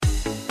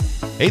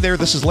Hey there,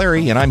 this is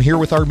Larry, and I'm here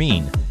with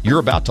Armin. You're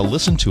about to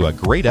listen to a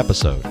great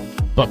episode.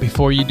 But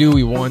before you do,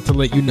 we want to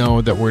let you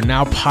know that we're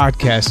now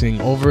podcasting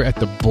over at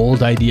the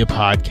Bold Idea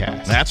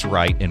Podcast. That's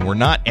right, and we're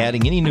not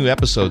adding any new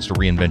episodes to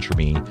Reinvent Your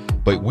Me,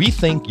 but we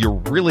think you're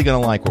really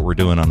going to like what we're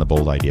doing on the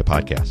Bold Idea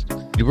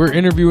Podcast. We're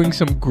interviewing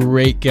some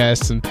great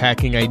guests and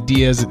packing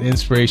ideas and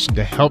inspiration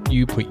to help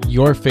you put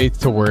your faith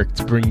to work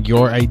to bring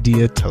your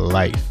idea to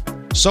life.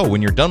 So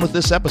when you're done with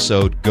this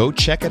episode, go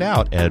check it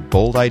out at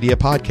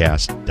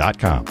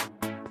boldideapodcast.com.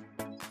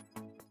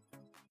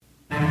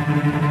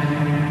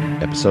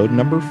 Episode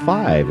number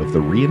 5 of the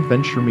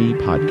Reinvent Your Me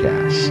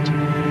podcast.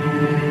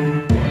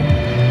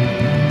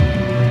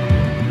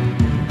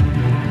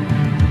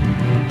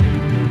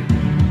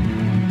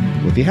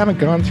 Well, if you haven't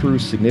gone through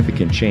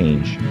significant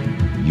change,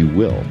 you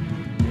will.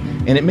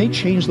 And it may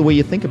change the way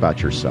you think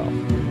about yourself.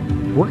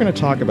 We're going to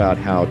talk about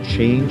how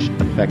change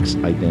affects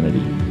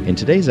identity in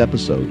today's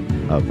episode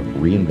of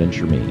Reinvent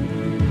Your Me.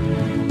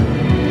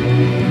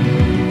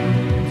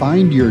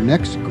 Find your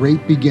next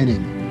great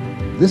beginning.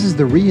 This is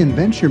the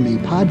Reinvent Your Me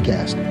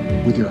podcast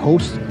with your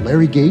hosts,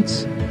 Larry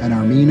Gates and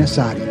Armin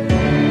Asadi.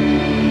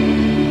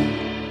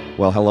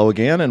 Well, hello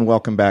again, and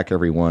welcome back,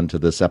 everyone, to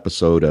this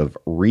episode of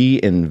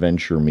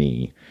Reinvent Your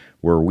Me,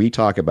 where we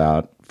talk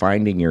about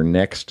finding your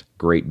next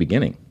great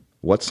beginning.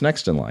 What's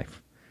next in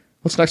life?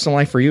 What's next in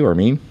life for you,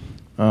 Armin?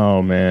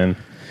 Oh, man.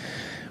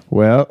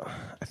 Well,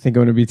 I think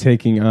I'm going to be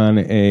taking on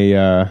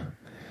a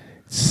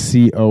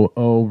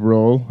COO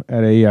role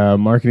at a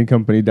marketing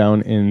company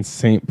down in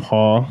St.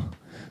 Paul.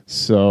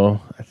 So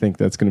I think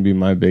that's going to be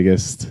my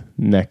biggest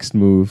next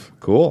move.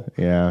 Cool.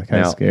 Yeah,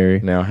 kind of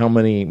scary. Now, how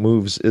many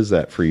moves is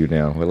that for you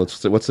now? Well, what's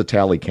the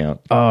tally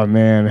count? Oh,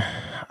 man.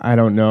 I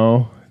don't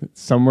know.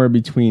 Somewhere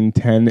between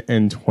 10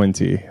 and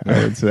 20,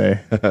 I would say.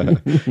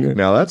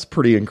 Now, that's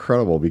pretty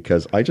incredible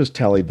because I just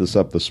tallied this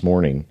up this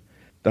morning.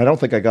 I don't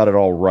think I got it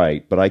all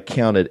right, but I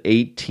counted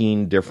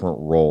 18 different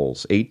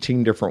roles,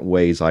 18 different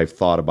ways I've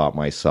thought about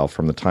myself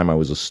from the time I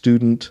was a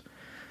student,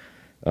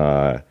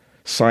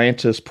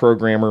 scientist,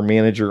 programmer,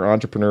 manager,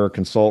 entrepreneur,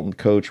 consultant,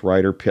 coach,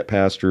 writer,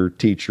 pastor,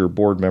 teacher,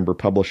 board member,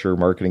 publisher,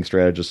 marketing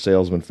strategist,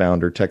 salesman,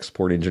 founder, tech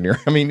support engineer.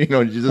 I mean, it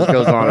just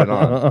goes on and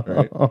on.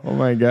 Right? Oh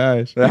my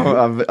gosh!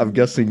 Now, I'm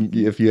guessing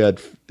if you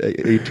had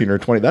 18 or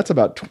 20, that's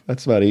about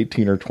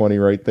 18 or 20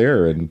 right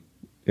there, and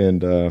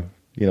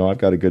I've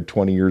got a good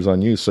 20 years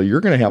on you, so you're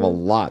going to have a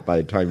lot by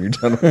the time you're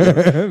done with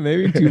it.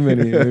 Maybe too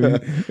many.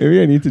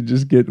 Maybe I need to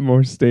just get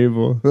more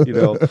stable.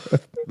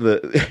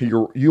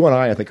 You and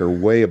I think, are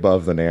way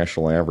above the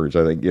national average.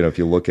 I think, if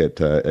you look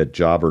at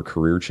job or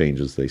career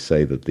changes, they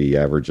say that the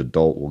average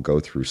adult will go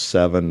through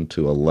 7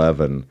 to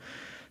 11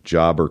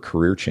 job or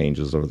career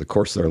changes over the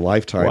course of their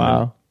lifetime.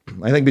 Wow.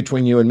 And I think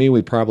between you and me,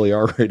 we probably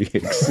already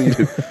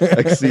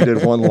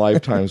exceeded one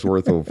lifetime's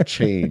worth of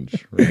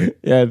change. Right?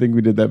 Yeah, I think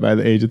we did that by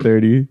the age of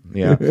 30.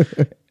 Yeah.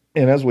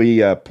 And as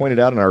we pointed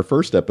out in our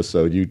first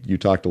episode, you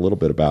talked a little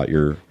bit about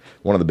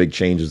one of the big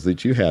changes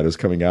that you had is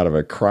coming out of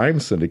a crime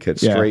syndicate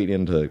straight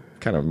into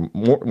kind of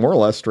more or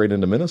less straight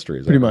into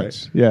ministry. Pretty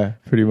much. Right? Yeah,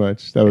 pretty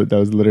much. That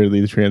was literally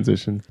the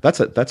transition. That's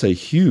a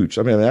huge,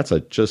 that's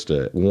just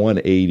a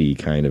 180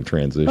 kind of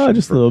transition. Oh,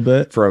 just a little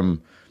bit.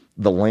 From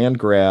the land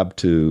grab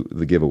to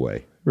the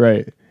giveaway.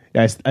 Right.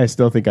 Yeah, I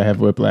still think I have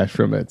whiplash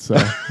from it, so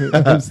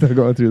I'm still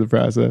going through the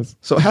process.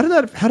 So how did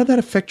that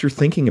affect your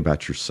thinking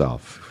about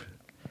yourself?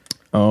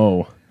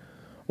 Oh,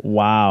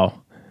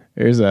 wow.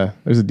 There's a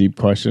deep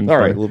question. All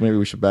right, well, maybe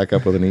we should back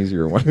up with an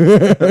easier one.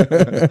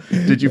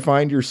 Did you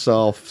find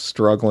yourself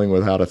struggling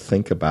with how to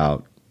think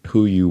about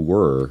who you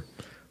were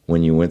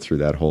when you went through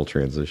that whole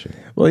transition?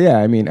 Well,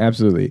 yeah,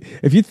 absolutely.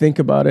 If you think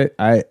about it,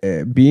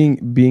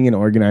 being in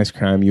organized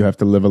crime, you have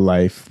to live a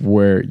life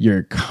where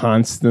you're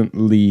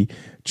constantly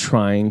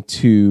trying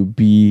to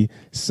be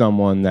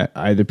someone that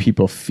either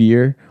people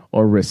fear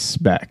or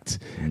respect.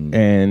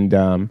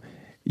 And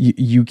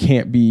you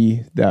can't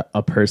be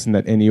a person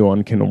that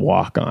anyone can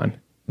walk on,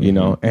 and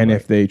right.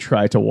 If they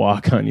try to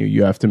walk on you,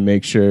 you have to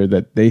make sure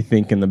that they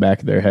think in the back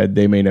of their head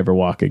they may never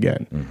walk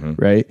again,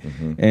 right?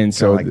 And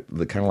so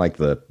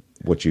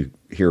what you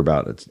hear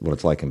about, it's what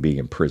it's like in being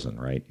in prison,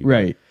 right?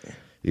 Right.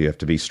 You have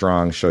to be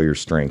strong, show your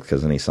strength,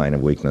 because any sign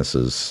of weakness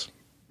is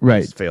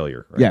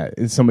failure. Right?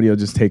 Yeah, somebody will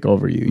just take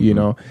over you, you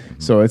know.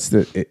 So it's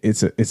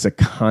a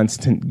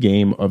constant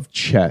game of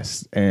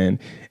chess, and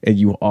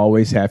you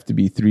always have to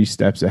be 3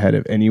 steps ahead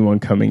of anyone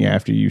coming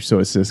after you. So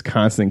it's this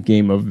constant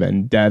game of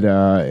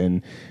vendetta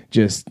and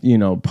just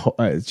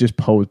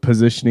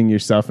positioning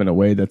yourself in a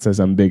way that says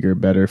I'm bigger,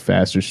 better,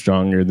 faster,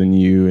 stronger than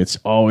you. It's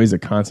always a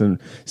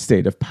constant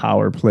state of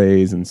power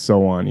plays and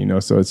so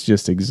on, So it's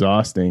just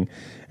exhausting.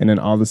 And then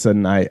all of a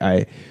sudden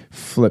I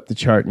flip the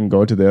chart and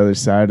go to the other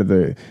side of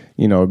the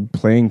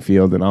playing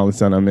field, and all of a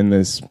sudden I'm in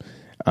this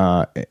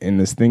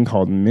thing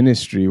called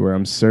ministry where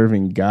I'm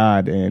serving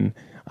God, and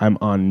I'm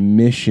on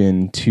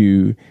mission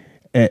to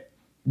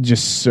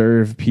just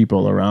serve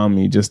people around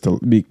me just to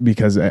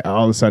because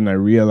all of a sudden I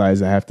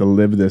realize I have to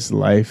live this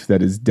life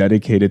that is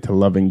dedicated to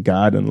loving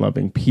God and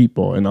loving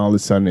people. And all of a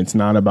sudden it's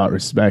not about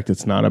respect.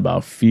 It's not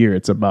about fear.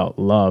 It's about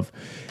love.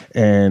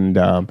 And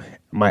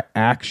my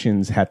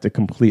actions had to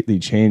completely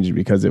change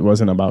because it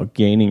wasn't about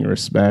gaining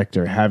respect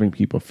or having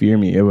people fear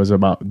me. It was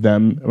about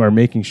them or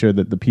making sure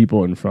that the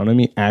people in front of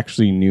me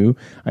actually knew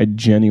I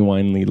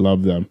genuinely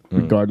loved them,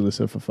 regardless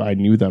of if I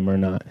knew them or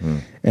not.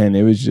 And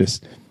it was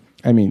just,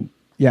 I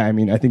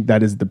think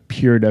that is the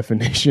pure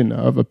definition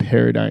of a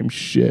paradigm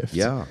shift.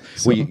 Yeah.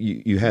 So, well,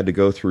 you had to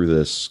go through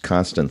this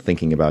constant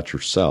thinking about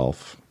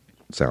yourself,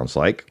 it sounds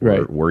like,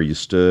 right. where you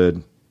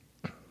stood,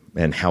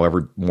 and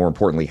more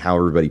importantly, how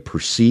everybody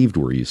perceived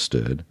where you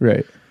stood,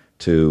 right,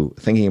 to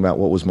thinking about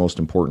what was most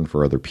important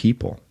for other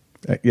people.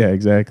 Yeah,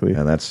 exactly.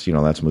 And that's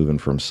moving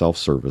from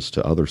self-service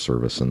to other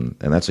service, and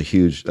that's a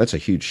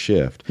huge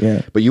shift.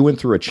 Yeah. But you went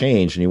through a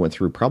change, and you went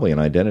through probably an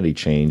identity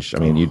change. I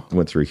mean, you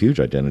went through a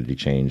huge identity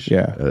change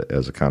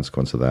as a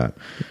consequence of that.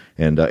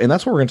 And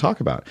that's what we're going to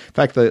talk about. In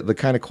fact, the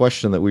kind of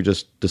question that we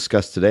just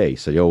discussed today,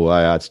 say,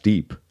 it's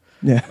deep.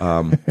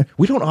 Yeah.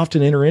 We don't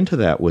often enter into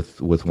that with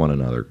one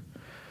another.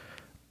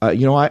 I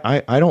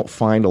don't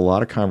find a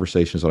lot of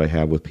conversations that I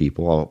have with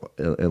people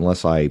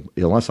unless I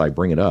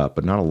bring it up,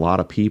 but not a lot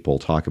of people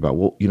talk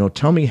about,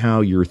 tell me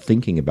how your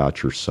thinking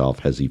about yourself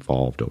has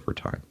evolved over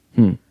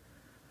time.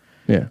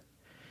 Yeah.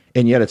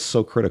 And yet it's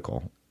so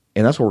critical.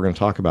 And that's what we're going to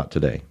talk about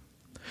today.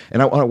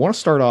 And I want to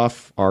start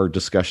off our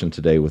discussion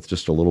today with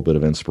just a little bit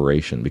of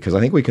inspiration, because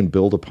I think we can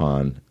build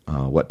upon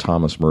what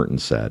Thomas Merton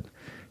said.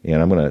 And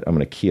I'm going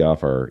to key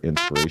off our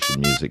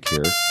inspiration music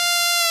here.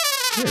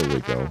 There we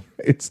go.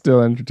 It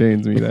still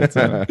entertains me. That's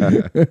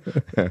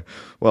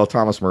Well,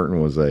 Thomas Merton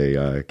was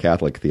a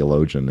Catholic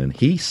theologian, and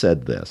he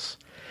said this: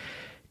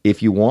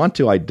 "If you want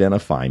to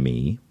identify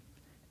me,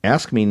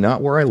 ask me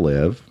not where I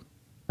live,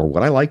 or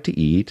what I like to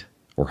eat,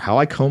 or how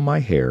I comb my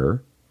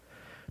hair,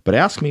 but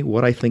ask me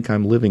what I think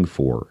I'm living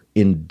for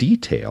in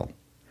detail,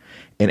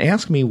 and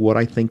ask me what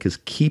I think is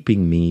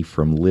keeping me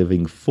from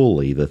living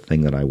fully the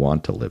thing that I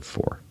want to live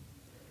for.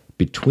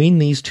 Between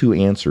these two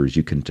answers,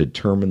 you can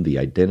determine the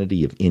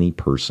identity of any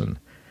person."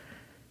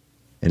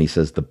 And he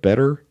says the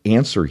better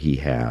answer he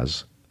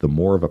has, the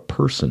more of a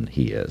person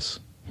he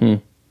is.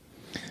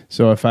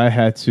 So if I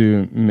had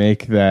to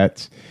make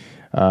that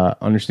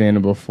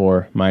understandable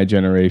for my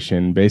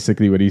generation,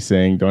 basically what he's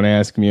saying, don't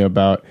ask me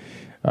about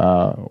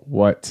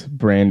what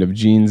brand of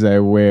jeans I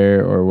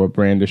wear, or what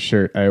brand of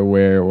shirt I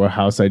wear, what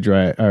house I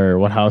drive, or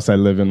what house I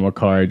live in, what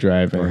car I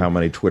drive, or how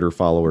many Twitter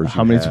followers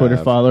how many Twitter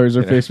followers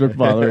or Facebook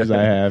followers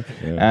I have.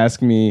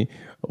 Ask me,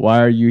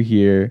 why are you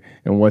here,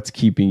 and what's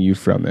keeping you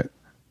from it?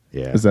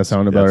 Yeah. Does that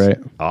sound about right?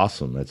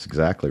 Awesome. That's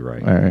exactly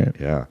right. All right.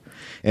 Yeah.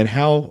 And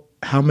how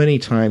many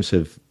times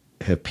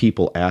have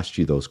people asked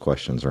you those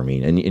questions,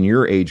 Armin? And in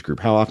your age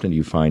group, how often do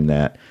you find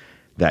that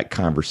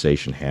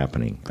conversation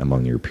happening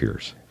among your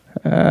peers?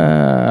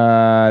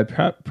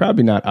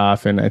 Probably not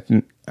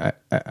often.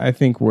 I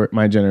think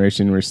my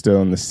generation, we're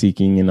still in the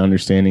seeking and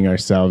understanding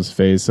ourselves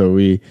phase. So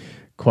we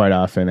quite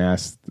often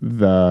ask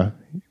the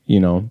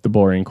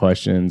boring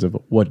questions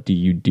of what do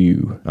you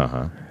do?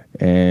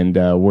 And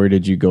where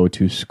did you go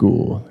to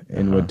school?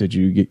 And what did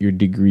you get your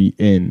degree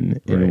in?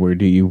 And where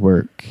do you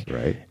work?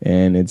 Right.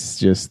 And it's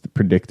just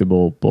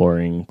predictable,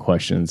 boring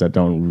questions that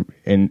don't,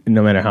 and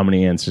no matter how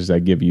many answers I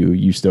give you,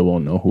 you still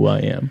won't know who I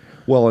am.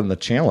 Well, and the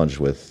challenge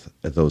with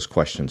those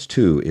questions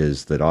too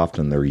is that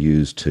often they're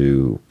used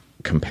to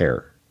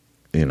compare.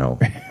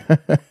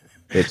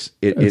 It's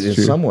in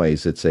some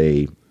ways it's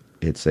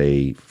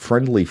a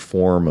friendly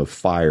form of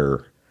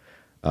fire.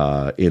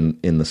 In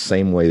the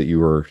same way that you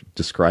were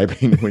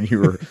describing when you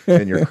were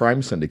in your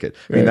crime syndicate.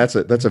 I mean, that's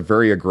a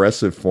very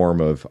aggressive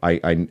form of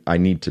I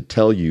need to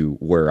tell you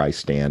where I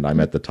stand. I'm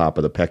at the top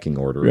of the pecking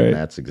order, and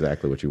that's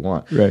exactly what you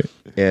want. Right.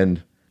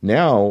 And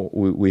now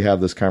we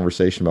have this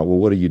conversation about, well,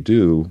 what do you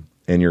do?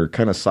 And you're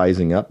kind of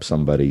sizing up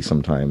somebody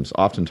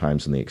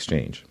oftentimes in the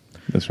exchange.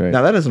 That's right.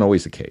 Now, that isn't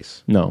always the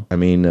case. No. I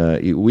mean,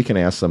 we can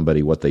ask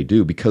somebody what they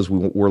do because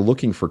we're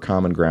looking for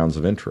common grounds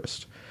of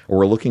interest, or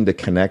we're looking to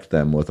connect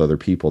them with other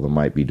people that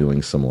might be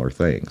doing similar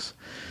things.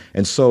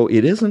 And so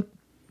it isn't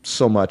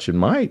so much, in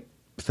my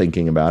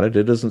thinking about it,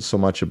 it isn't so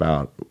much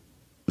about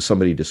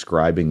somebody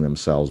describing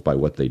themselves by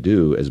what they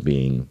do as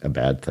being a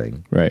bad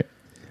thing. Right.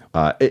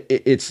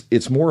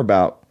 It's more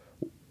about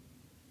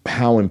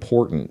how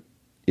important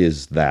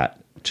is that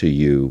to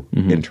you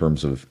in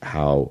terms of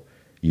how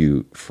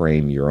you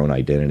frame your own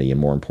identity, and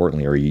more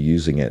importantly, are you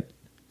using it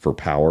for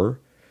power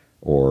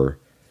or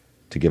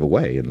to give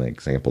away in the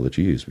example that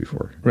you used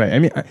before? Right. I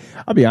mean,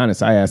 I'll be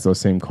honest, I ask those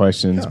same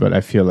questions, but I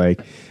feel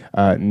like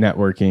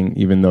networking,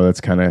 even though that's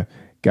kind of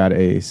got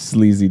a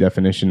sleazy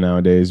definition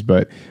nowadays,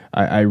 but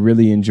I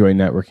really enjoy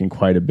networking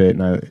quite a bit.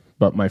 And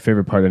but my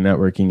favorite part of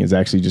networking is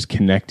actually just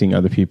connecting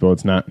other people.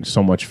 It's not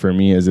so much for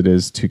me as it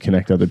is to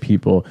connect other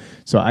people.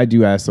 So I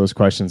do ask those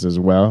questions as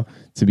well,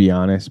 to be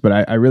honest.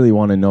 But I really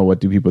want to know, what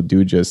do people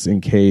do, just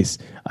in case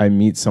I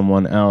meet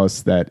someone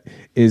else that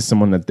is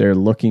someone that they're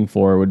looking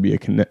for, would be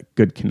a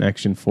good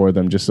connection for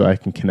them, just so I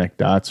can connect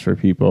dots for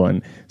people.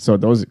 And so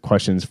those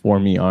questions for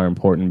me are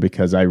important,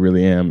 because I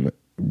really am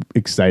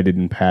excited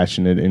and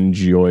passionate and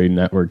enjoy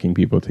networking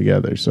people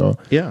together. So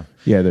yeah,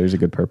 there's a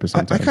good purpose.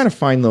 I kind of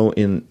find, though,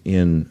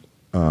 in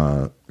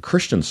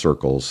Christian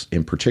circles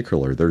in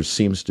particular, there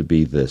seems to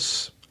be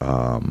this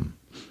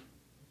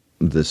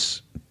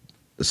this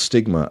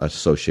stigma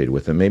associated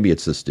with it. Maybe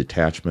it's this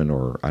detachment,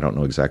 or I don't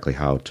know exactly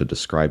how to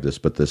describe this,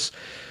 but this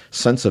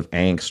sense of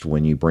angst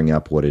when you bring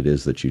up what it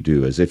is that you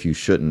do, as if you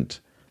shouldn't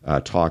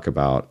talk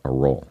about a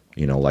role.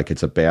 Like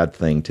it's a bad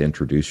thing to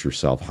introduce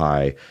yourself.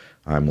 Hi,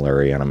 I'm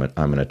Larry, and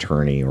I'm an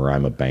attorney, or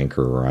I'm a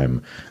banker, or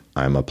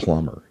I'm a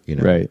plumber.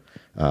 Right?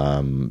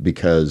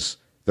 Because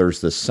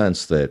there's this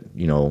sense that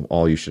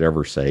all you should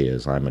ever say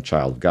is, I'm a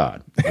child of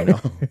God. Find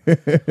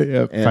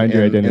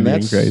your identity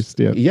in Christ.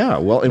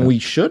 And we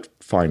should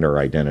find our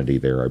identity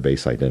there, our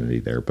base identity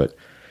there. But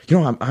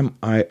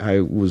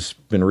I was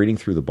been reading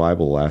through the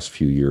Bible the last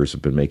few years.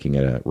 I've been making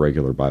it a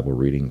regular Bible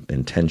reading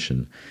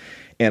intention,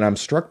 and I'm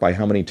struck by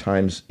how many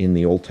times in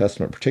the Old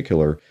Testament, in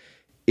particular,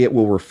 it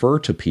will refer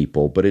to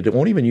people, but it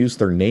won't even use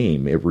their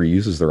name. It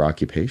reuses their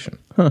occupation.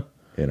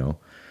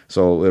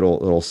 So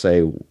it'll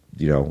say,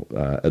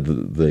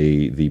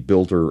 the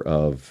builder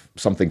of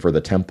something for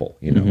the temple,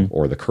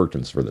 or the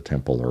curtains for the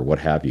temple, or what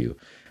have you,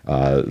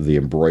 the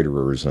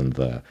embroiderers, and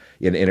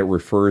it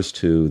refers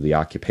to the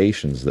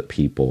occupations that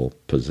people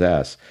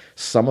possess.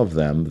 Some of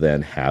them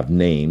then have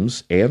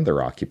names and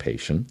their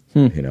occupation,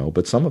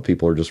 but some of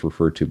people are just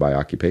referred to by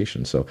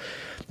occupation. So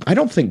I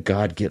don't think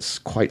God gets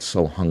quite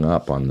so hung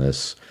up on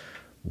this,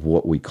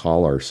 what we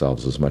call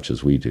ourselves, as much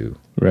as we do.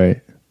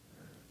 Right.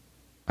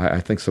 I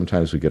think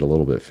sometimes we get a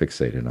little bit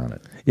fixated on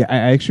it. Yeah,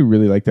 I actually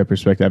really like that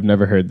perspective. I've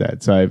never heard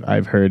that. So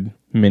I've heard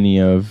many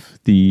of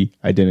the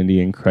identity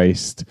in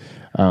Christ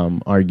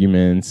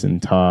arguments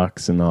and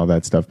talks and all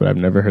that stuff, but I've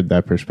never heard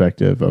that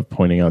perspective of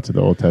pointing out to the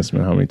Old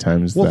Testament how many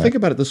times. Well, think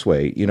about it this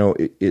way.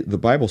 The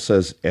Bible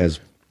says, as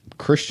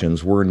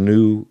Christians, we're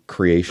new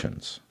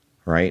creations,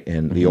 right?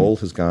 And the old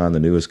has gone, the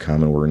new has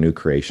come, and we're a new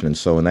creation. And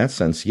so in that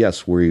sense,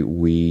 yes,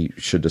 we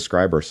should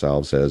describe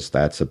ourselves as,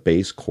 that's a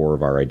base core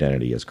of our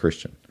identity as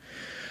Christian.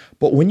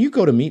 But when you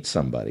go to meet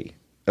somebody,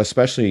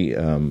 especially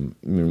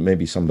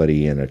maybe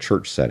somebody in a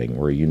church setting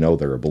where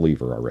they're a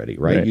believer already,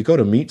 right? You go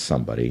to meet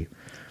somebody,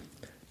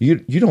 you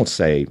don't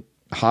say,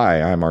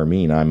 "Hi, I'm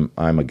Armin.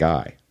 I'm a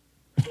guy,"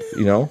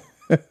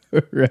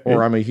 right.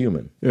 Or I'm a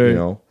human,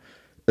 right.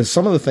 And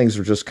some of the things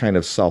are just kind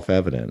of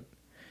self-evident,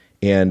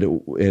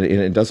 and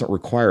it doesn't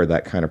require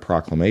that kind of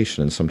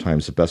proclamation. And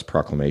sometimes the best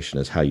proclamation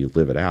is how you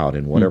live it out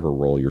in whatever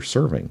role you're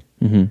serving.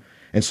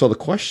 And so the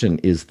question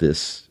is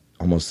this.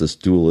 Almost this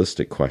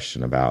dualistic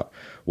question about,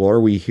 well, are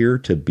we here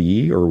to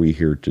be, or are we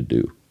here to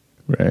do?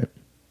 Right.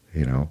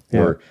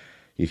 Or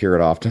you hear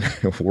it often,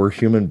 we're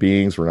human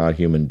beings, we're not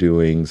human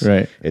doings.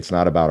 Right. It's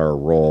not about our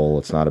role.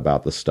 It's not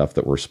about the stuff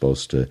that we're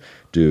supposed to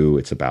do.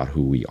 It's about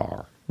who we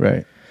are.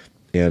 Right.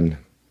 And,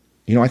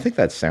 I think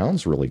that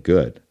sounds really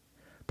good,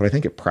 but I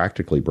think it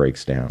practically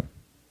breaks down.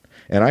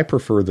 And I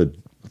prefer the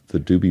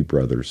Doobie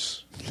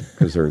Brothers,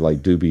 because they're like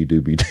doobie,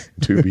 doobie,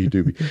 doobie,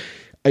 doobie.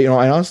 I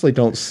honestly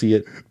don't see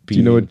it being... Do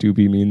you know what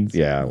doobie means?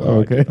 Yeah. Well,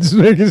 okay.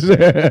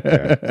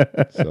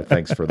 Yeah. So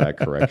thanks for that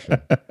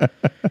correction.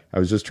 I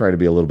was just trying to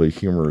be a little bit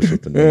humorous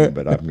with the name,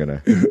 but I'm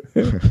gonna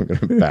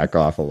back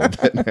off a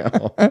little bit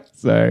now.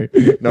 Sorry.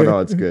 No,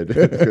 it's good.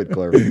 It's good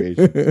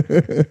clarification.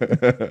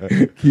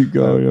 Keep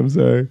going. I'm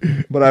sorry.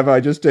 But if I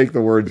just take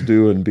the words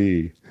do and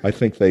be, I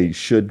think they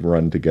should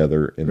run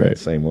together in that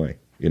same way.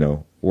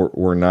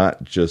 We're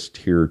not just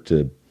here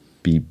to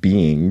be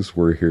beings,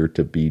 we're here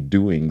to be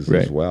doings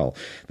as well.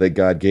 That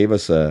God gave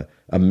us a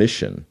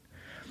mission.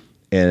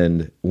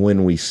 And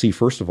when we see,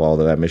 first of all,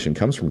 that mission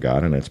comes from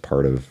God and it's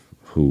part of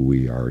who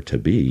we are to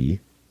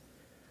be,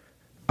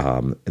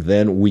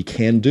 then we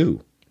can do.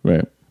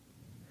 Right.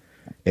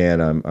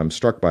 And I'm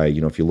struck by,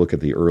 if you look at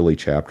the early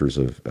chapters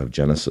of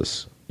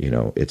Genesis,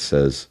 it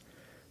says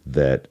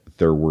that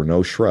there were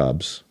no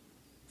shrubs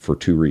for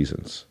two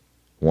reasons.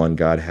 One,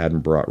 God hadn't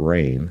brought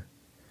rain,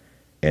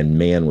 and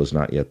man was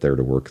not yet there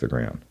to work the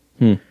ground.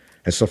 And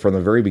so from the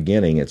very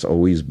beginning, it's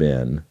always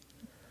been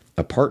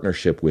a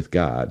partnership with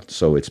God.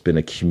 So it's been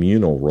a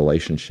communal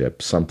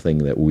relationship, something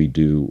that we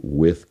do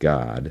with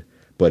God,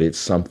 but it's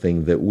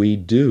something that we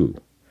do.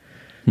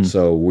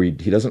 So he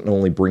doesn't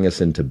only bring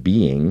us into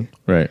being,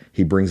 right?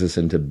 He brings us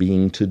into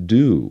being to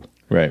do.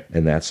 Right.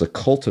 And that's a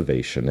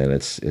cultivation, and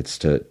it's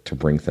to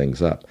bring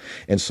things up.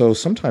 And so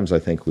sometimes I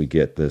think we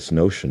get this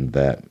notion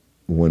that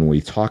when we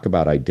talk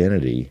about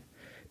identity,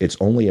 it's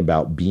only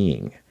about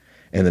being.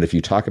 And that if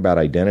you talk about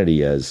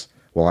identity as,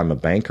 well, I'm a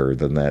banker,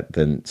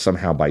 then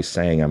somehow by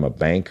saying I'm a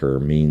banker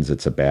means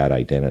it's a bad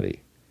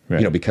identity.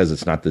 Right. Because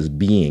it's not this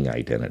being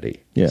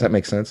identity. Yeah. Does that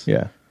make sense?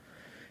 Yeah.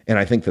 And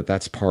I think that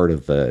that's part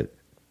of the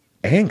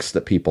angst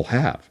that people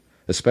have,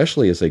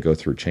 especially as they go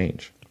through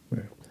change.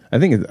 I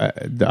think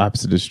the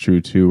opposite is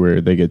true too, where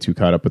they get too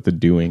caught up with the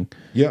doing.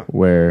 Yeah.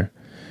 Where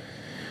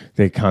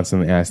they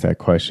constantly ask that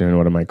question,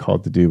 what am I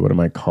called to do? What am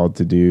I called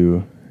to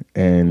do?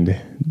 And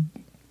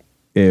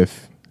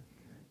if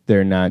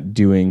they're not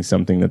doing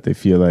something that they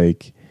feel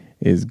like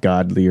is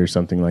godly or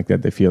something like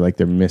that, they feel like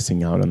they're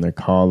missing out on their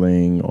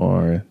calling,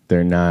 or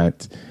they're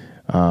not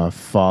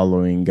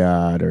following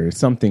God, or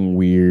something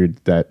weird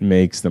that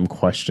makes them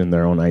question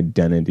their own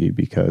identity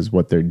because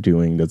what they're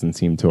doing doesn't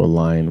seem to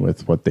align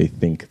with what they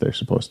think they're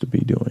supposed to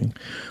be doing.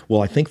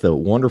 Well, I think the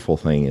wonderful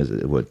thing is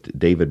what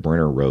David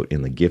Brenner wrote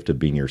in The Gift of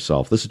Being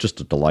Yourself. This is just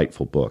a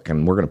delightful book,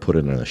 and we're going to put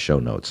it in the show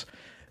notes.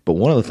 But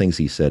one of the things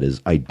he said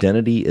is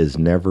identity is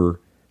never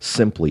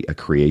simply a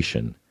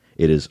creation.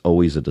 It is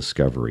always a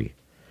discovery.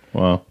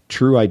 Wow.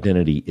 True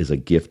identity is a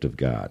gift of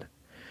God.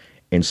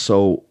 And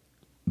so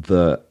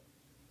the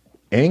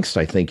angst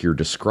I think you're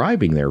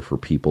describing there for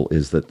people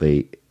is that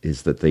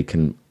they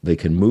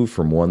can move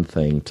from one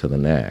thing to the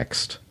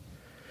next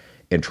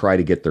and try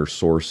to get their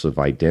source of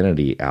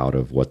identity out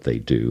of what they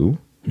do.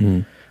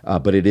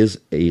 But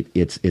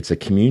it's a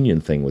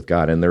communion thing with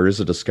God, and there is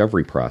a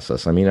discovery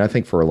process. I mean, I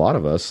think for a lot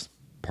of us,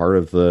 part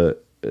of the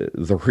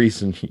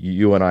reason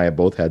you and I have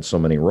both had so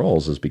many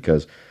roles is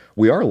because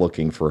we are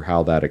looking for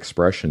how that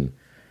expression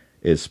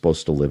is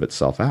supposed to live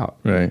itself out.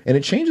 Right. And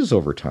it changes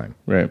over time.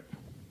 Right.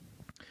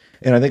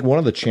 And I think one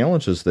of the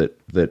challenges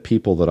that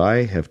people that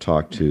I have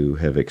talked to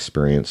have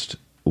experienced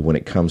when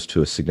it comes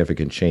to a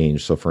significant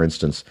change, so for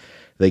instance,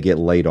 they get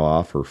laid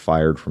off or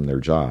fired from their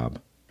job,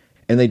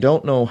 and they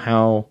don't know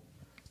how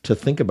to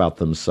think about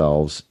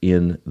themselves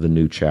in the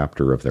new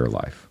chapter of their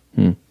life.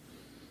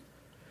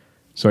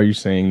 So are you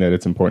saying that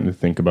it's important to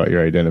think about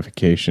your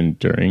identification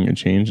during a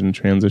change and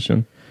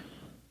transition?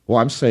 Well,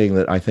 I'm saying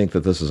that I think that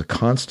this is a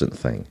constant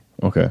thing.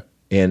 Okay.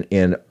 And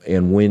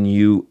when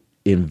you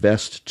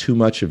invest too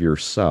much of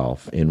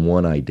yourself in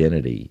one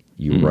identity,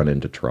 you run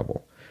into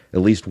trouble.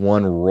 At least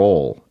one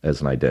role as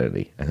an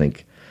identity. I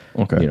think,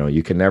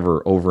 you can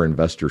never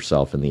overinvest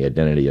yourself in the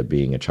identity of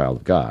being a child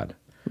of God.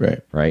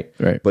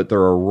 Right. But there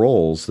are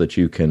roles that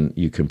you can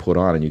put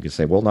on, and you can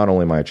say, well, not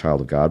only am I a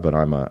child of God, but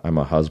I'm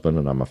a husband,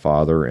 and I'm a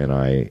father, and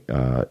I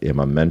am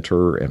a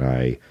mentor,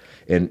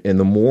 and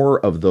the more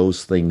of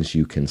those things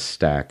you can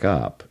stack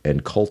up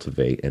and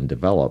cultivate and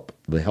develop,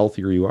 the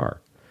healthier you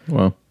are.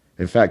 Wow.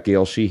 In fact,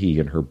 Gail Sheehy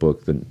in her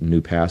book, The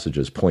New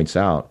Passages, points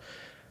out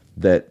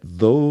that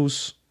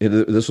this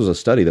was a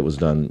study that was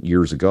done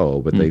years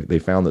ago, but they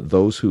found that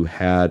those who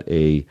had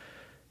a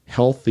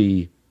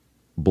healthy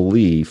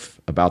belief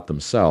about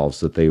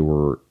themselves, that they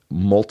were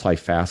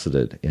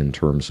multifaceted in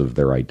terms of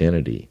their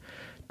identity,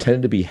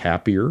 tended to be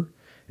happier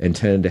and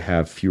tended to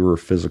have fewer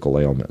physical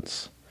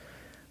ailments.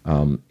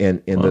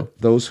 That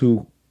those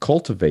who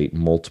cultivate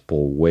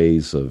multiple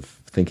ways of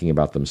thinking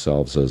about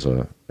themselves as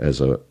a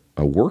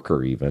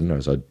worker, even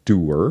as a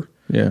doer,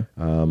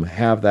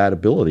 have that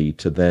ability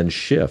to then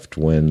shift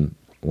when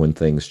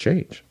things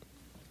change.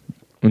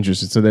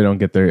 Interesting. So they don't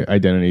get their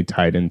identity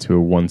tied into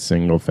one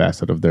single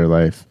facet of their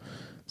life,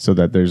 so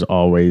that there's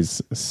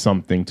always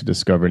something to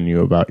discover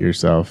new about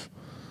yourself.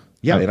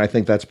 Yeah, and I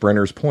think that's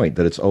Brenner's point,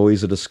 that it's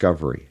always a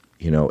discovery.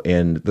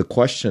 And the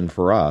question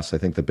for us, I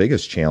think the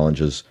biggest challenge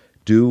is,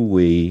 do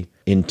we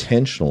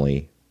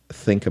intentionally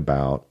think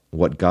about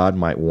what God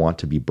might want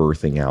to be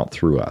birthing out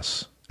through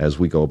us as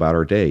we go about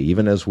our day,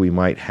 even as we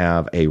might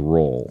have a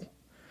role?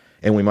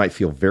 And we might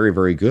feel very,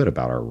 very good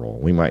about our role.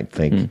 We might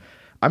think,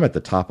 I'm at the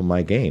top of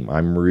my game.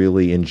 I'm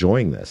really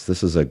enjoying this.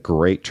 This is a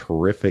great,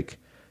 terrific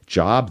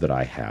job that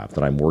I have,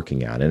 that I'm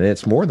working on. And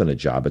it's more than a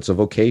job. It's a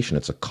vocation.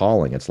 It's a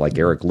calling. It's like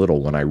Eric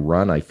Liddell. When I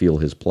run, I feel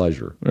his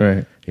pleasure.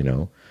 Right.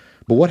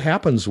 But what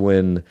happens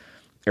when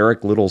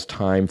Eric Liddell's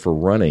time for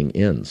running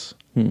ends?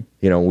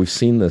 We've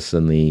seen this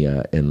in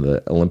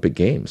the Olympic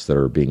Games that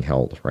are being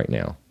held right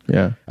now.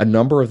 Yeah. A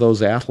number of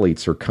those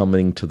athletes are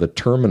coming to the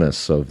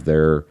terminus of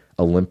their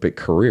Olympic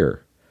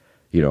career,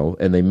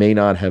 and they may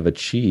not have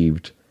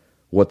achieved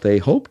what they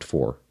hoped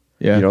for.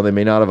 Yeah. They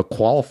may not have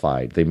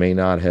qualified. They may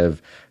not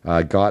have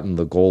gotten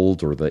the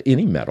gold or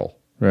any medal.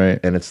 Right.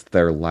 And it's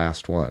their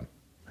last one.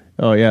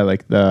 Oh, yeah,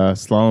 like the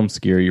slalom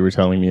skier you were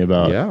telling me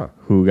about,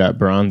 who got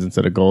bronze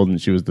instead of gold,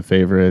 and she was the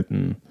favorite.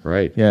 And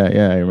right. Yeah,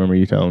 I remember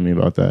you telling me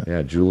about that.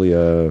 Yeah,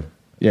 Julia.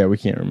 Yeah, we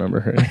can't remember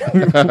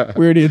her.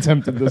 We already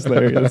attempted this,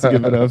 Larry. Let's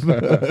give it up.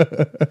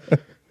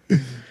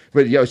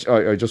 But yeah,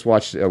 I just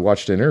watched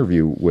an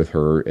interview with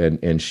her,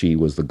 and she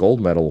was the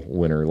gold medal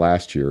winner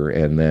last year,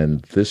 and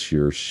then this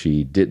year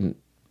she didn't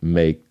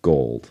make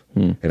gold,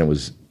 and it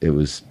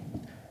was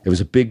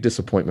a big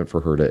disappointment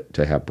for her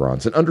to have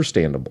bronze, and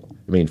understandable.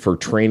 I mean, for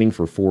training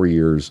for 4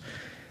 years,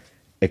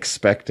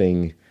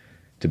 expecting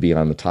to be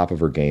on the top of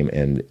her game,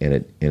 and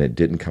it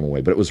didn't come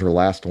away. But it was her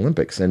last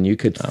Olympics, and you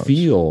could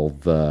feel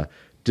the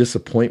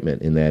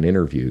disappointment in that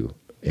interview,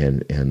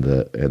 and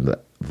the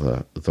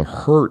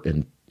hurt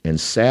and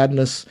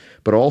sadness,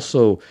 but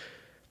also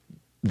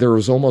there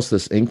was almost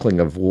this inkling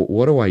of, well,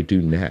 what do I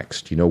do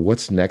next?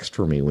 What's next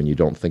for me when you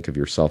don't think of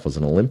yourself as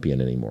an Olympian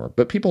anymore?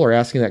 But people are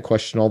asking that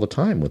question all the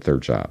time with their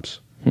jobs.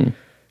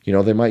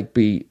 They might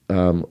be,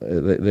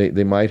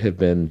 they might have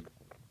been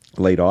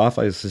laid off,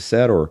 as I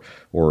said,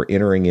 or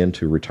entering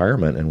into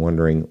retirement and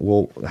wondering,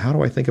 well, how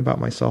do I think about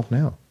myself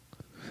now?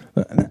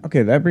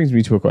 Okay, that brings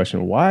me to a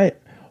question.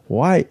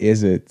 Why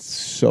is it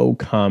so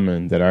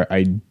common that our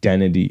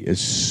identity is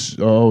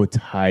so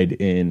tied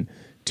in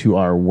to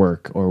our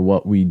work or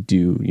what we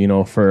do?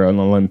 For an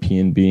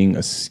Olympian being a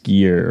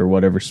skier or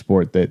whatever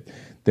sport that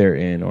they're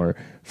in, or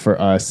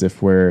for us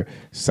if we're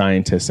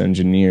scientists,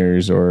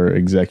 engineers, or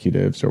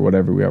executives or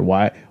whatever we are.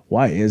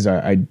 Why is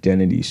our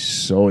identity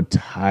so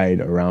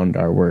tied around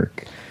our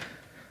work?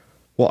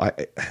 Well,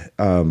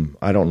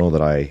 I don't know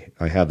that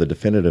I have the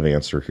definitive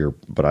answer here,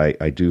 but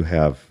I do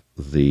have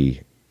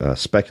the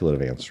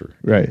speculative answer.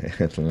 Right.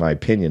 My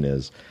opinion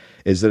is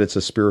that it's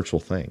a spiritual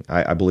thing.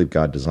 I believe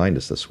God designed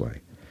us this way.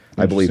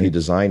 I believe He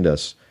designed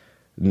us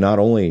not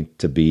only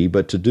to be,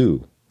 but to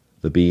do,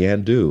 the be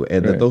and do,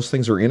 and that those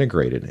things are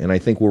integrated. And I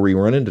think where we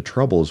run into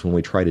trouble is when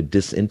we try to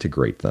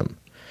disintegrate them.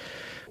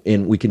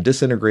 And we can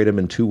disintegrate them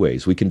in two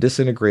ways. We can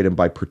disintegrate them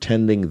by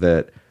pretending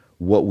that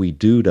what we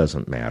do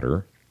doesn't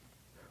matter,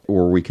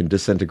 or we can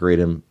disintegrate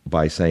them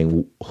by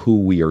saying who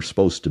we are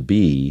supposed to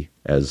be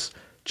as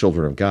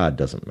children of God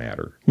doesn't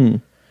matter.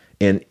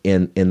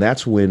 And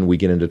that's when we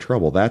get into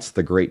trouble. That's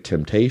the great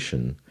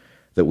temptation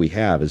that we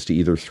have, is to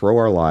either throw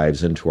our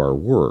lives into our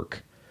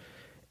work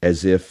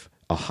as if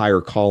a higher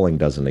calling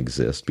doesn't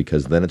exist,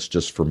 because then it's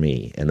just for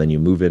me. And then you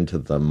move into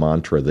the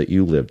mantra that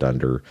you lived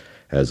under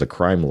as a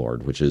crime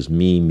lord, which is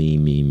me, me,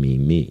 me, me,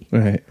 me.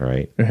 Right.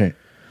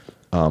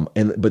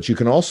 But you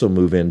can also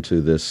move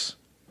into this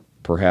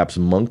perhaps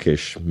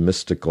monkish,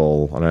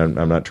 mystical, and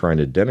I'm not trying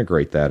to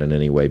denigrate that in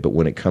any way, but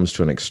when it comes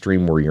to an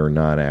extreme where you're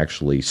not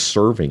actually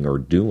serving or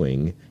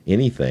doing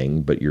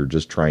anything, but you're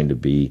just trying to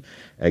be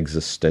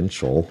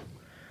existential,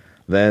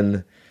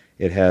 then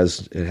it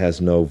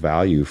has no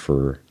value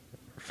for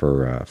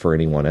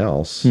anyone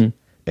else.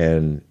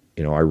 And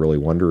I really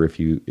wonder if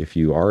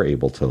you are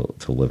able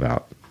to live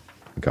out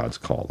God's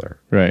call there.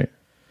 Right.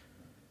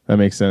 That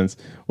makes sense.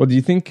 Well, do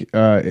you think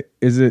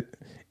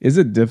is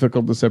it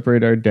difficult to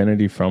separate our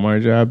identity from our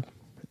job?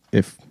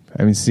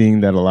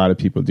 Seeing that a lot of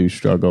people do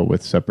struggle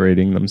with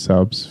separating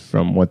themselves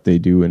from what they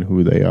do and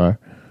who they are.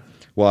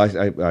 Well,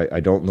 I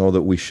don't know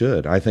that we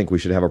should. I think we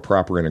should have a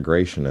proper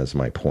integration, as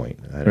my point.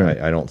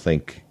 I don't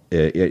think.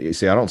 I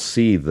don't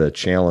see the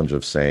challenge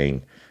of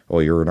saying, "Oh,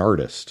 you're an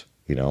artist,"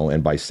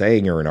 and by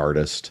saying you're an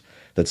artist,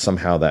 that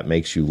somehow that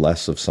makes you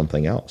less of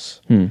something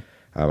else.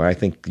 I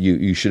think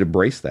you should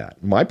embrace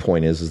that. My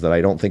point is that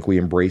I don't think we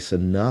embrace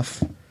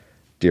enough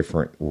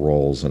different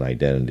roles and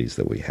identities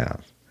that we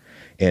have.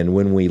 And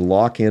when we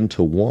lock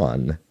into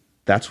one,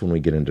 that's when we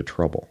get into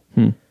trouble.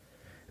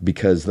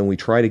 Because then we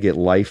try to get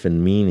life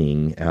and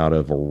meaning out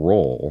of a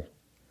role,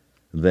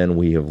 then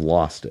we have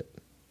lost it.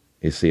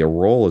 You see, a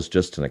role is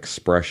just an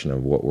expression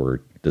of what we're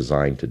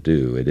designed to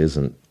do. It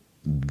isn't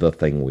the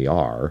thing we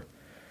are,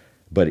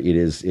 but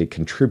it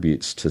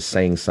contributes to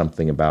saying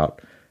something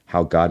about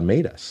how God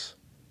made us.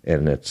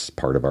 And it's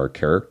part of our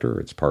character,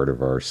 it's part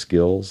of our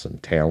skills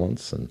and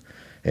talents and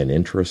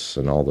interests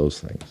and all those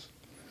things.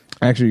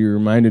 Actually, you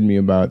reminded me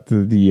about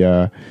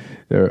the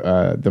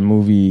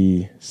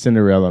movie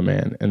Cinderella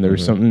Man, and there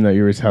was something that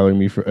you were telling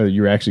me.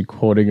 You were actually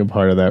quoting a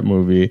part of that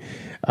movie.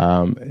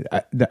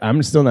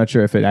 I'm still not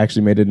sure if it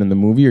actually made it in the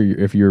movie or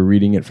if you were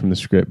reading it from the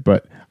script,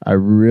 but I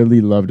really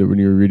loved it when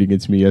you were reading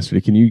it to me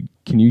yesterday.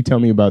 Can you tell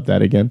me about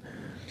that again?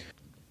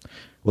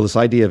 Well, this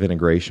idea of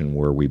integration,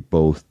 where we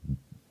both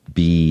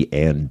be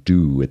and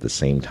do at the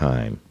same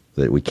time,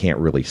 that we can't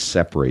really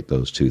separate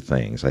those two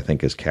things, I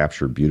think is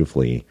captured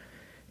beautifully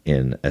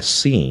in a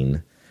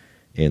scene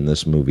in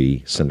this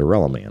movie,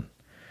 Cinderella Man.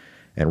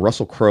 And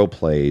Russell Crowe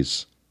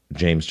plays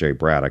James J.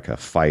 Braddock, a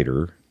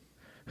fighter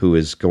who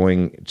is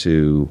going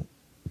to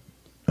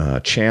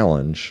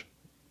challenge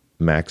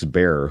Max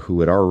Baer, who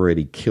had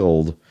already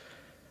killed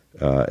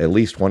at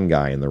least one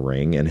guy in the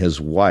ring, and his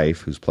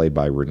wife, who's played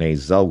by Renee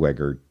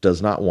Zellweger,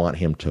 does not want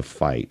him to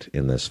fight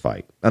in this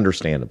fight,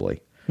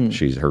 understandably.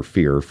 Her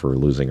fear for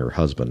losing her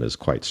husband is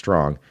quite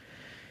strong.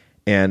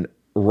 And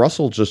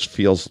James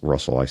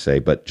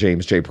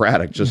J.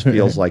 Braddock just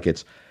feels like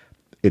it's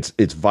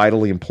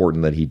vitally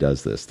important that he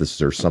does this.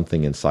 There's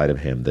something inside of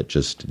him that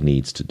just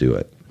needs to do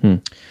it.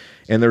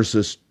 And there's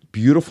this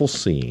beautiful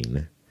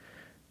scene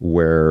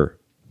where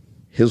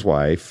his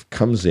wife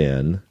comes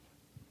in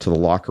to the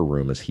locker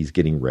room as he's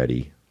getting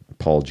ready.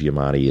 Paul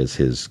Giamatti is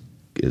his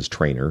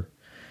trainer.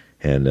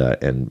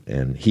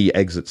 And he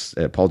exits.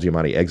 Paul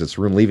Giamatti exits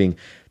the room, leaving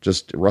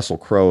just Russell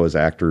Crowe as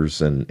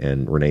actors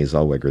and Renee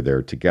Zellweger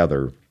there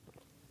together.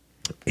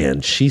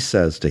 And she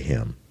says to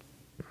him,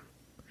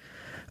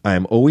 "I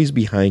am always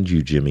behind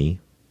you, Jimmy,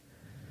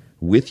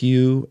 with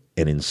you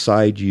and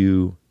inside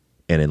you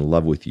and in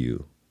love with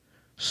you.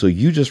 So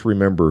you just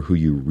remember who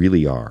you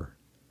really are.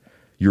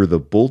 You're the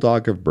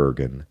Bulldog of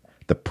Bergen,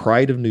 the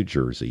pride of New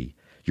Jersey.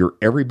 You're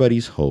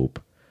everybody's hope.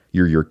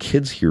 You're your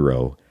kid's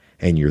hero,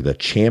 and you're the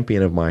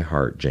champion of my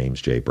heart,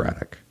 James J.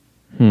 Braddock.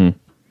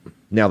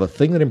 Now, the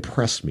thing that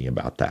impressed me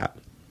about that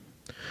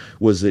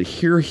was that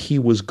here he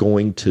was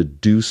going to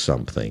do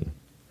something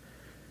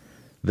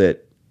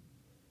that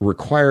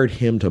required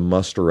him to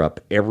muster up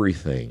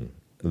everything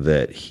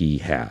that he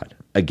had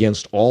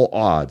against all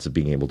odds of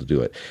being able to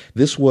do it.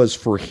 This was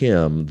for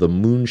him the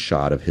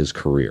moonshot of his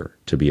career,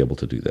 to be able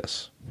to do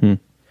this.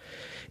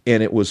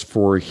 And it was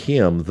for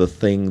him the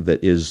thing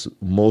that is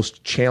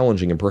most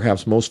challenging and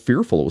perhaps most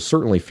fearful. It was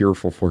certainly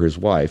fearful for his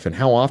wife. And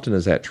how often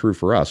is that true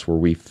for us, where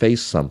we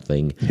face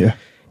something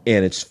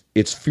and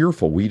it's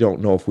fearful? We don't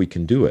know if we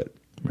can do it.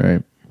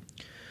 Right.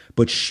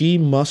 But she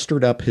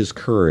mustered up his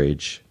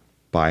courage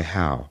by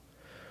how?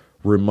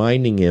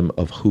 Reminding him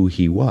of who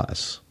he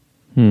was.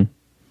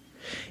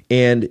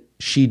 And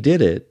she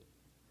did it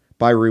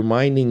by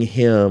reminding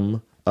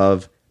him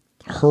of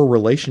her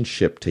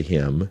relationship to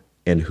him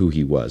and who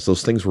he was.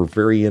 Those things were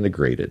very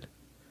integrated.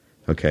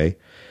 Okay?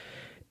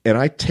 And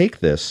I take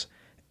this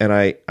and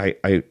I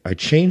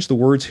change the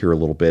words here a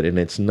little bit, and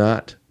it's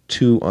not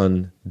too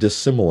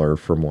dissimilar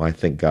from what I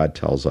think God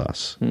tells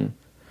us.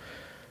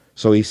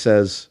 So he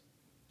says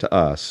to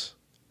us,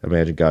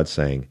 imagine God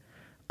saying,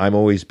 I'm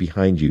always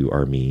behind you,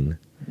 Armin,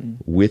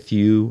 with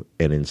you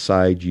and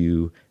inside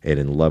you and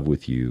in love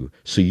with you.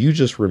 So you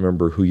just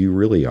remember who you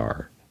really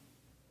are.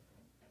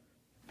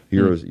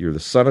 You're the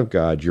son of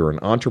God. You're an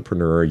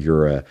entrepreneur.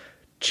 You're a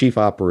chief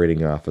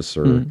operating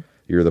officer.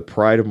 You're the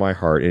pride of my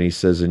heart. And he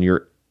says, and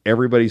you're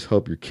everybody's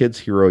hope, your kid's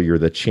hero. You're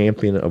the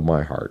champion of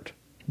my heart.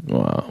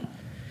 Wow.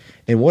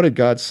 And what did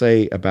God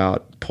say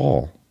about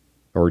Paul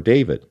or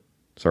David?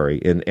 Sorry,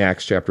 in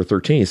Acts chapter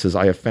 13, he says,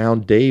 I have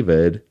found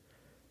David,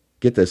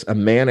 get this, a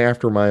man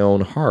after my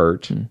own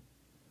heart.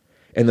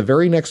 And the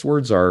very next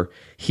words are,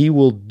 he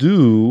will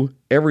do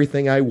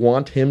everything I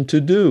want him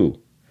to do.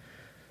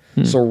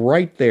 So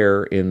right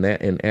there in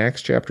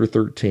Acts chapter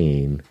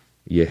 13,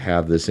 you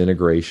have this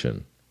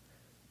integration.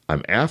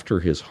 I'm after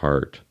his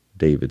heart,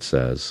 David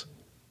says,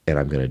 and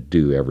I'm going to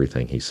do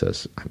everything he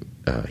says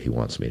he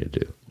wants me to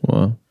do.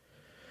 Wow.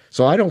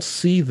 So I don't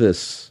see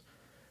this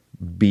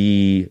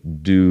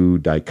be-do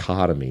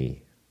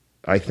dichotomy.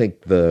 I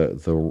think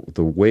the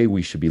way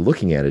we should be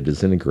looking at it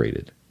is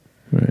integrated.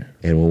 Right.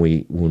 And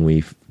when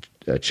we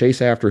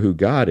chase after who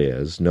God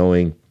is,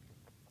 knowing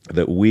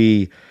that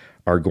we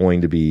are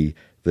going to be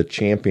the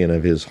champion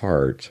of his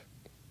heart,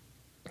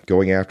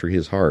 going after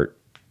his heart,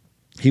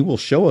 he will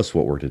show us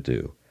what we're to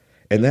do.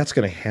 And that's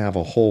going to have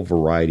a whole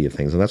variety of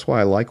things. And that's why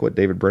I like what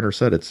David Brenner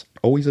said. It's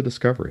always a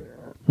discovery.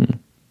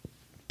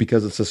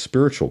 Because it's a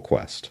spiritual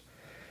quest.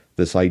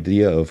 This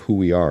idea of who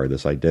we are,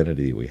 this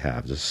identity we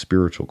have, is a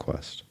spiritual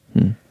quest.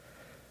 I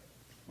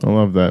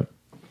love that.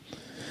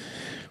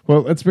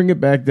 Well, let's bring it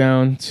back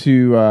down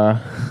to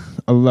a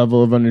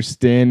level of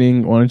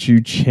understanding. Why don't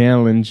you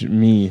challenge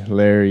me,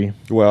 Larry?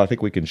 Well, I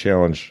think we can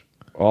challenge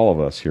all of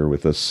us here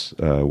with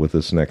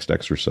this next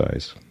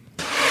exercise.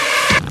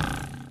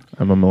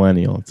 I'm a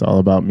millennial. It's all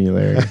about me,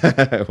 Larry.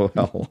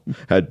 Well,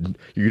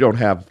 you don't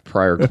have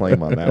prior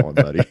claim on that one,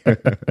 buddy.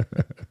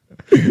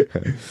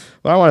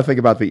 Well, I want us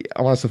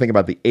to think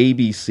about the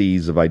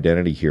ABCs of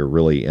identity here,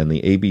 really, and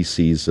the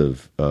ABCs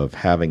of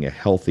having a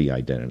healthy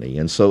identity.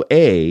 And so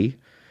A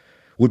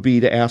would be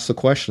to ask the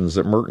questions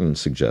that Merton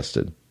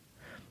suggested.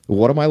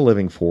 What am I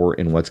living for,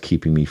 and what's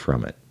keeping me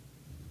from it?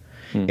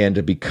 And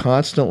to be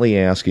constantly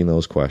asking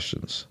those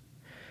questions.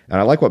 And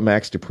I like what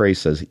Max Dupre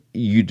says,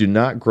 you do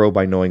not grow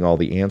by knowing all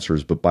the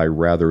answers, but by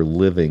rather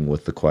living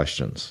with the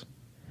questions.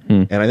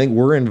 And I think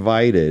we're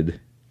invited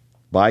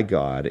by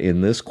God in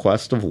this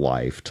quest of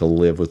life to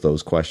live with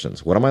those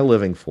questions. What am I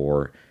living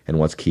for, and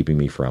what's keeping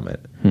me from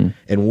it?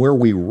 And where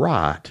we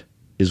rot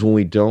is when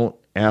we don't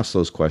ask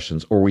those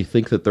questions, or we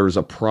think that there's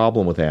a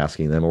problem with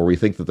asking them, or we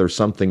think that there's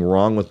something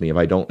wrong with me if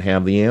I don't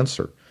have the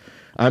answer.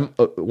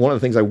 One of the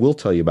things I will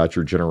tell you about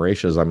your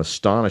generation is I'm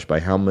astonished by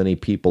how many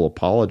people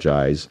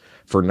apologize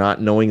for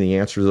not knowing the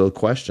answer to those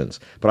questions.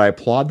 But I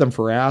applaud them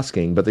for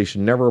asking, but they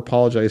should never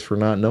apologize for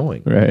not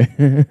knowing. Right.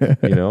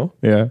 You know?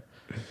 Yeah.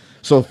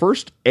 So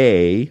first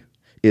A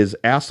is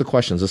ask the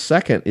questions. The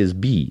second is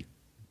B,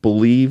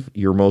 believe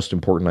your most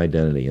important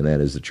identity, and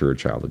that is that you're a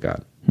child of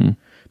God.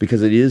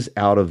 Because it is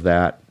out of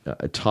that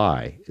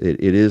tie.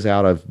 It is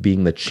out of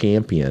being the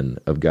champion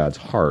of God's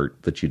heart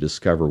that you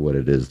discover what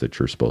it is that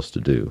you're supposed to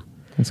do.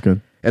 That's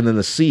good. And then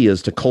the C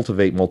is to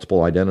cultivate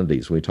multiple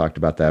identities. We talked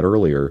about that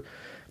earlier.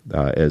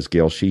 As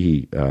Gail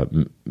Sheehy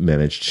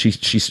managed,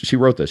 she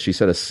wrote this. She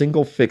said, a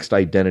single fixed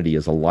identity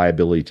is a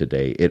liability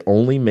today. It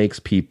only makes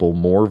people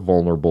more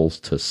vulnerable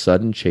to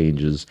sudden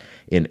changes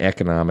in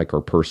economic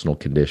or personal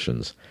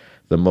conditions.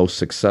 The most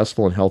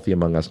successful and healthy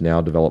among us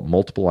now develop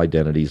multiple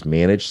identities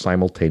managed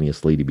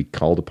simultaneously to be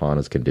called upon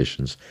as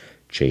conditions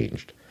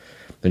changed.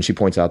 Then she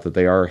points out that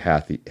they are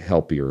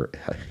healthier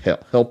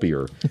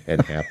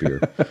and happier,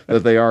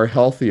 that they are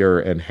healthier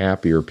and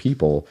happier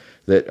people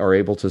that are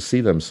able to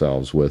see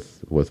themselves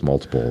with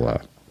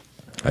multiple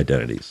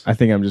identities. I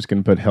think I'm just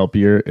going to put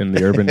helpier in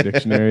the Urban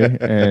Dictionary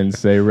and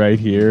say right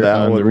here That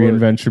on the would work.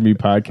 Reinventure Me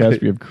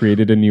podcast, we have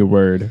created a new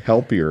word.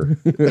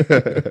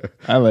 Helpier.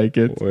 I like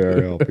it. We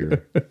are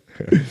helpier.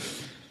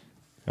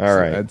 All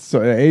right. So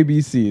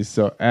ABCs.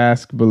 So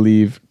ask,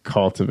 believe,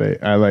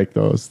 cultivate. I like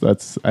those.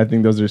 I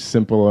think those are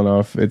simple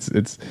enough. It's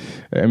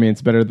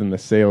better than the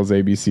sales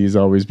ABCs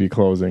always be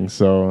closing.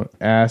 So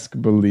ask,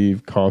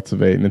 believe,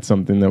 cultivate, and it's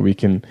something that we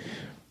can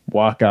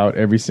walk out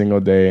every single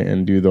day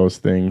and do those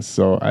things.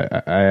 So I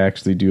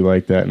actually do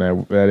like that,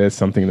 and that is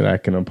something that I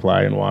can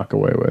apply and walk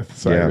away with.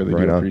 So Yeah, I really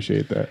right do on.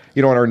 appreciate that.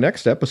 You know, and our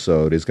next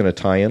episode is going to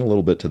tie in a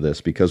little bit to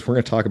this because we're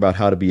going to talk about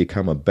how to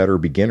become a better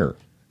beginner.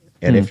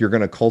 And if you're going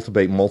to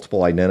cultivate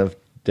multiple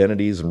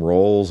identities and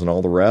roles and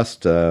all the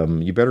rest,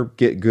 you better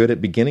get good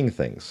at beginning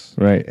things.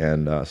 Right.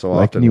 And so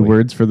Like often new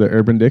words for the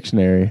Urban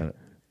Dictionary.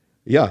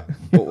 Yeah.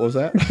 What was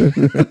that?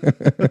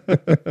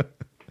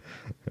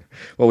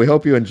 Well, we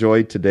hope you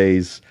enjoyed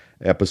today's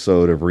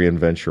episode of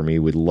Reinventure Me.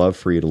 We'd love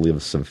for you to leave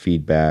us some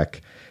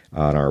feedback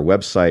on our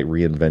website,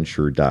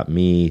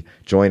 reinventure.me.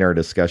 Join our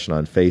discussion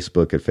on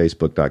Facebook at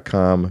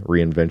facebook.com,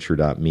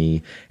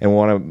 reinventure.me. And we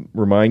want to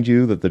remind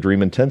you that the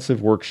Dream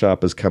Intensive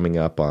Workshop is coming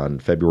up on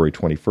February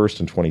 21st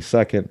and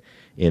 22nd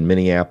in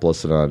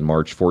Minneapolis and on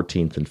March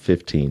 14th and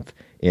 15th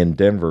in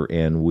Denver.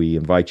 And we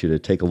invite you to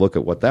take a look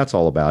at what that's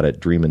all about at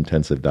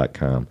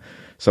dreamintensive.com.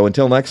 So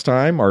until next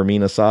time,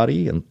 Armin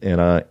Asadi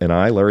and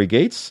I, Larry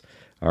Gates,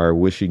 are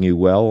wishing you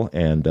well,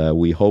 and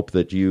we hope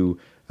that you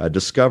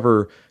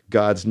discover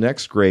God's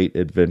next great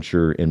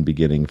adventure and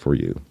beginning for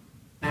you.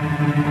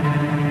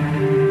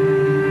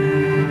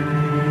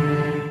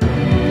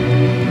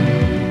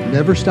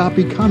 Never stop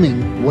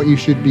becoming what you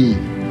should be.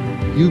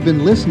 You've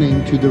been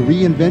listening to the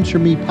Reinventure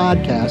Me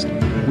podcast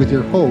with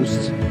your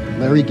hosts,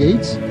 Larry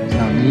Gates and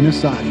Armin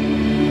Asadi.